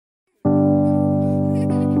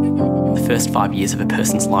first 5 years of a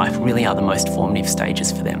person's life really are the most formative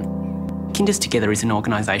stages for them. Kinders Together is an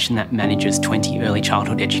organisation that manages 20 early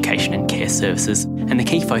childhood education and care services, and the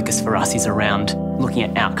key focus for us is around looking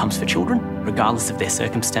at outcomes for children, regardless of their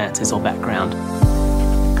circumstances or background.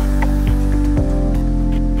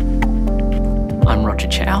 I'm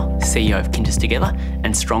Chao, CEO of Kinders Together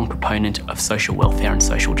and strong proponent of social welfare and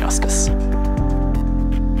social justice.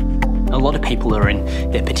 A lot of people are in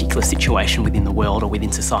their particular situation within the world or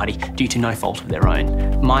within society due to no fault of their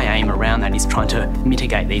own. My aim around that is trying to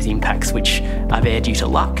mitigate these impacts which are there due to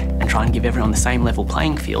luck and try and give everyone the same level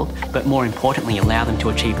playing field, but more importantly allow them to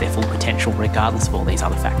achieve their full potential regardless of all these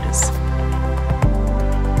other factors.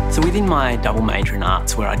 So within my double major in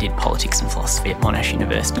arts, where I did politics and philosophy at Monash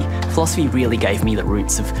University, philosophy really gave me the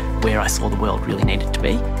roots of where I saw the world really needed to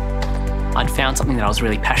be. I'd found something that I was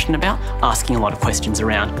really passionate about, asking a lot of questions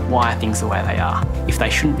around why are things the way they are? If they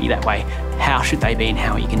shouldn't be that way, how should they be and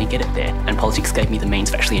how are you going to get it there? And politics gave me the means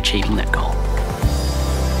of actually achieving that goal.